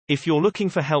If you're looking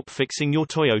for help fixing your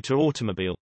Toyota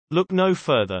automobile, look no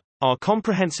further. Our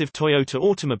comprehensive Toyota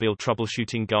Automobile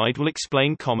Troubleshooting Guide will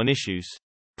explain common issues,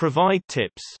 provide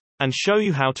tips, and show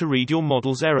you how to read your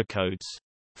model's error codes.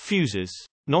 Fuses.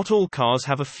 Not all cars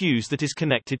have a fuse that is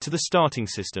connected to the starting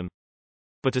system.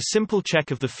 But a simple check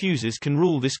of the fuses can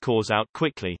rule this cause out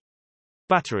quickly.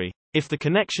 Battery. If the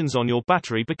connections on your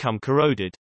battery become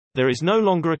corroded, there is no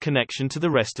longer a connection to the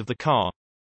rest of the car.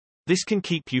 This can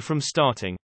keep you from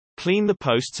starting. Clean the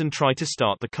posts and try to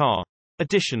start the car.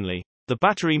 Additionally, the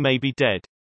battery may be dead.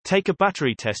 Take a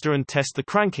battery tester and test the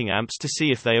cranking amps to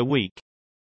see if they are weak.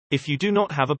 If you do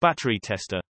not have a battery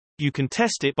tester, you can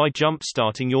test it by jump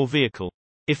starting your vehicle.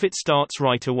 If it starts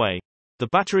right away, the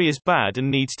battery is bad and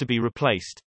needs to be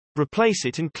replaced. Replace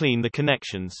it and clean the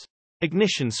connections.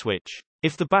 Ignition switch.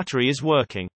 If the battery is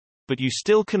working, but you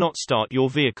still cannot start your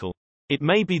vehicle, it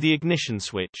may be the ignition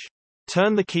switch.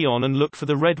 Turn the key on and look for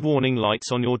the red warning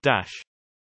lights on your dash.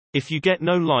 If you get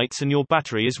no lights and your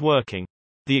battery is working,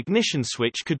 the ignition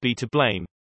switch could be to blame.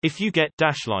 If you get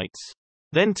dash lights,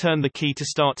 then turn the key to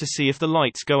start to see if the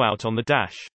lights go out on the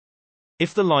dash.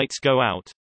 If the lights go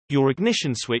out, your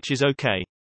ignition switch is okay.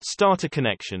 Starter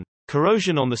connection.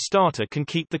 Corrosion on the starter can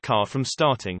keep the car from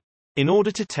starting. In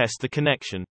order to test the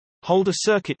connection, hold a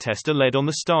circuit tester lead on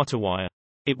the starter wire.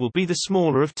 It will be the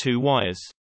smaller of two wires.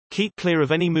 Keep clear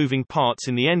of any moving parts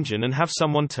in the engine and have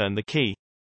someone turn the key.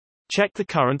 Check the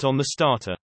current on the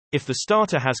starter. If the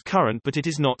starter has current but it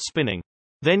is not spinning,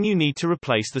 then you need to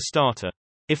replace the starter.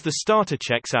 If the starter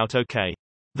checks out okay,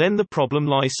 then the problem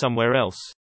lies somewhere else.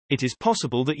 It is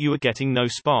possible that you are getting no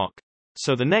spark.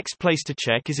 So the next place to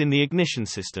check is in the ignition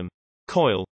system.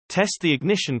 Coil. Test the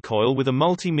ignition coil with a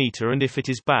multimeter and if it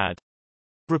is bad,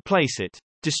 replace it.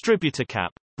 Distributor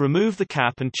cap. Remove the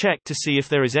cap and check to see if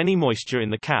there is any moisture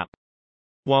in the cap.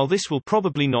 While this will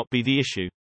probably not be the issue,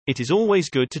 it is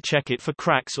always good to check it for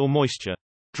cracks or moisture.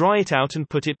 Dry it out and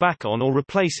put it back on or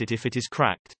replace it if it is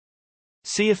cracked.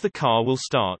 See if the car will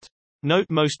start. Note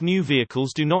most new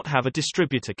vehicles do not have a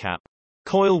distributor cap.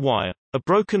 Coil wire. A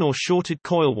broken or shorted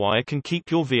coil wire can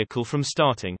keep your vehicle from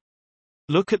starting.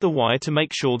 Look at the wire to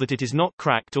make sure that it is not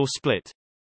cracked or split.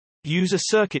 Use a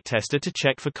circuit tester to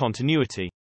check for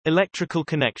continuity. Electrical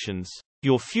connections.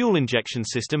 Your fuel injection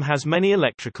system has many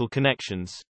electrical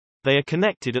connections. They are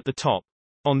connected at the top,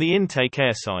 on the intake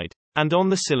air side, and on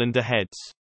the cylinder heads.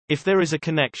 If there is a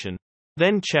connection,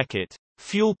 then check it.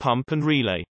 Fuel pump and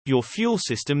relay. Your fuel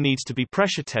system needs to be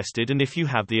pressure tested and if you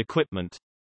have the equipment,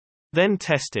 then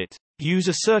test it. Use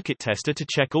a circuit tester to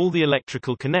check all the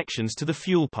electrical connections to the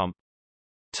fuel pump.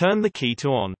 Turn the key to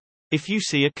on. If you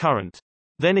see a current,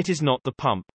 then it is not the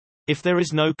pump. If there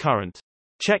is no current,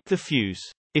 check the fuse.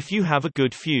 If you have a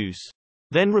good fuse,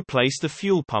 then replace the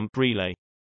fuel pump relay.